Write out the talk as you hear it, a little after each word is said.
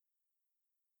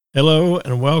Hello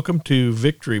and welcome to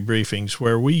Victory Briefings,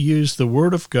 where we use the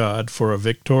Word of God for a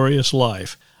victorious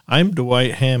life. I'm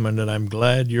Dwight Hammond, and I'm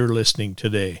glad you're listening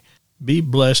today. Be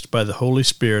blessed by the Holy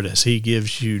Spirit as He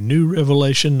gives you new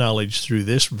revelation knowledge through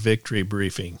this Victory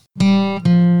Briefing.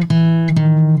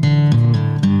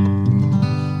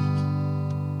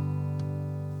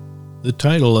 The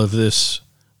title of this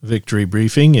Victory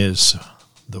Briefing is,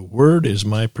 "The Word is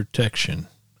My Protection."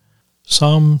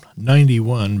 Psalm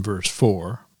 91, verse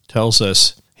 4, tells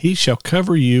us, "He shall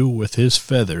cover you with his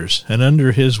feathers, and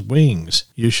under his wings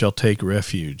you shall take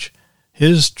refuge.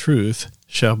 His truth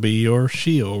shall be your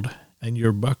shield and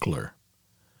your buckler."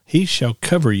 He shall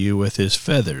cover you with his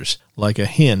feathers, like a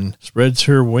hen spreads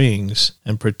her wings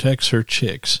and protects her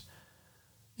chicks.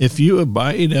 If you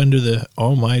abide under the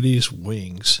Almighty's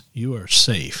wings, you are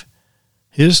safe.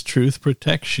 His truth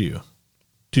protects you.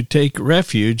 To take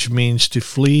refuge means to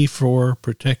flee for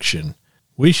protection.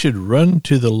 We should run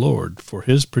to the Lord for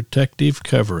His protective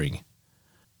covering.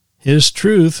 His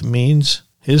truth means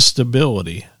His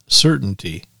stability,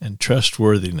 certainty, and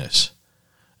trustworthiness.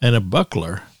 And a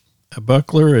buckler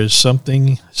is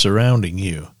something surrounding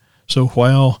you. So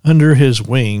while under His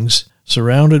wings,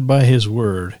 surrounded by His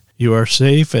Word, you are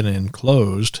safe and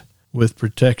enclosed with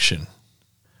protection.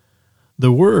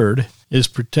 The Word is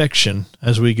protection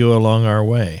as we go along our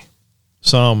way.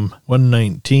 Psalm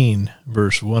 119,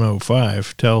 verse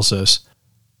 105 tells us,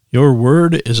 "Your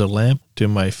word is a lamp to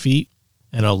my feet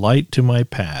and a light to my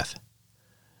path."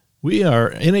 We are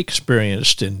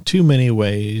inexperienced in too many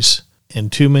ways,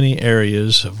 in too many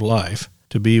areas of life,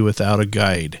 to be without a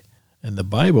guide, and the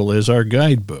Bible is our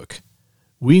guidebook.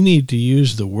 We need to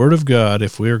use the Word of God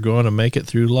if we are going to make it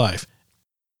through life.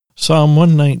 Psalm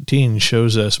 119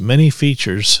 shows us many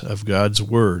features of God's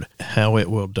Word, how it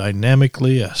will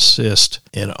dynamically assist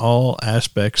in all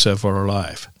aspects of our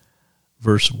life.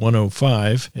 Verse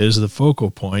 105 is the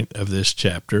focal point of this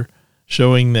chapter,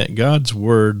 showing that God's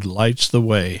Word lights the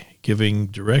way, giving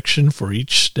direction for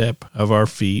each step of our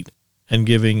feet and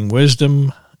giving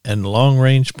wisdom and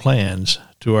long-range plans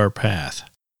to our path.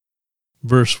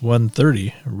 Verse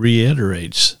 130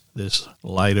 reiterates this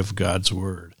light of God's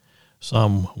Word.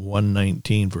 Psalm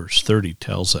 119, verse 30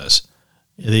 tells us,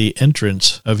 "The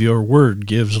entrance of your word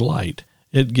gives light.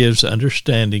 It gives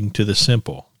understanding to the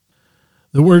simple."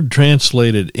 The word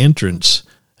translated entrance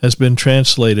has been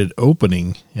translated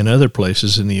opening in other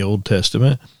places in the Old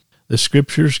Testament. The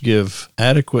Scriptures give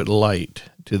adequate light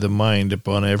to the mind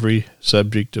upon every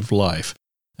subject of life,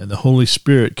 and the Holy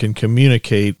Spirit can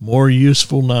communicate more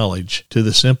useful knowledge to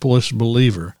the simplest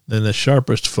believer than the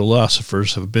sharpest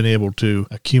philosophers have been able to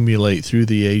accumulate through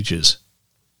the ages.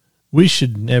 We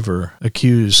should never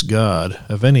accuse God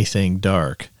of anything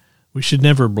dark. We should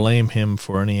never blame Him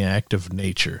for any act of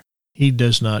nature. He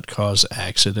does not cause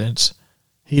accidents.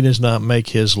 He does not make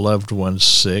His loved ones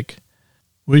sick.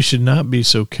 We should not be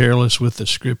so careless with the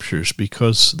Scriptures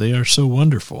because they are so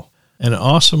wonderful. An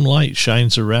awesome light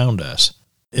shines around us.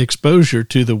 Exposure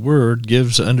to the Word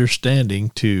gives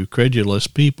understanding to credulous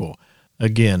people.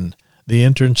 Again, the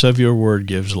entrance of your Word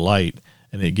gives light,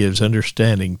 and it gives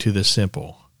understanding to the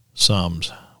simple.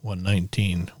 Psalms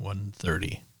 119,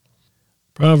 130.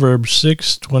 Proverbs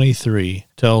 6:23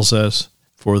 tells us,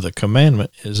 "For the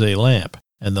commandment is a lamp,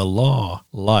 and the law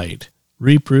light.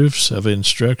 Reproofs of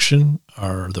instruction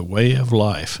are the way of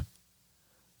life."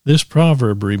 This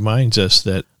proverb reminds us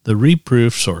that the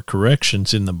reproofs or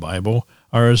corrections in the Bible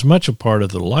are as much a part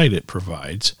of the light it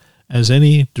provides as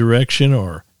any direction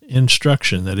or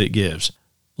instruction that it gives.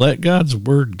 Let God's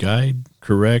Word guide,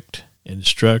 correct,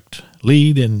 instruct,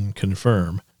 lead, and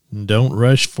confirm. Don't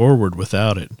rush forward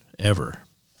without it, ever.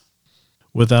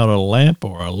 Without a lamp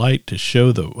or a light to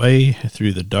show the way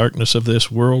through the darkness of this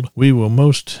world, we will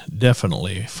most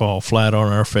definitely fall flat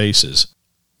on our faces.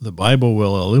 The Bible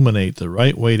will illuminate the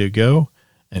right way to go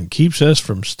and keeps us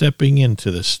from stepping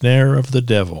into the snare of the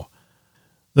devil.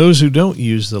 Those who don't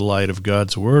use the light of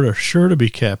God's Word are sure to be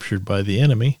captured by the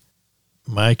enemy.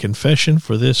 My confession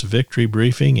for this victory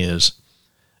briefing is,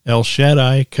 El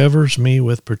Shaddai covers me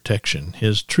with protection.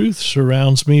 His truth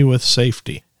surrounds me with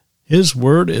safety. His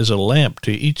Word is a lamp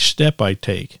to each step I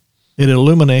take. It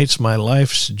illuminates my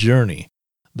life's journey.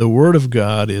 The Word of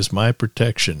God is my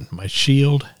protection, my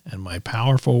shield, and my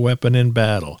powerful weapon in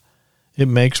battle. It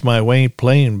makes my way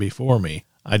plain before me.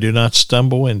 I do not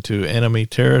stumble into enemy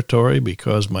territory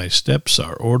because my steps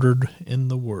are ordered in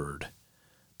the Word.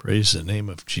 Praise the name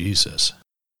of Jesus.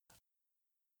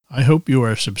 I hope you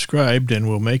are subscribed and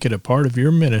will make it a part of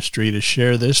your ministry to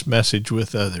share this message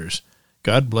with others.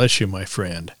 God bless you, my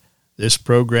friend. This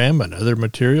program and other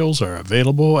materials are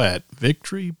available at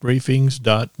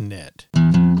victorybriefings.net.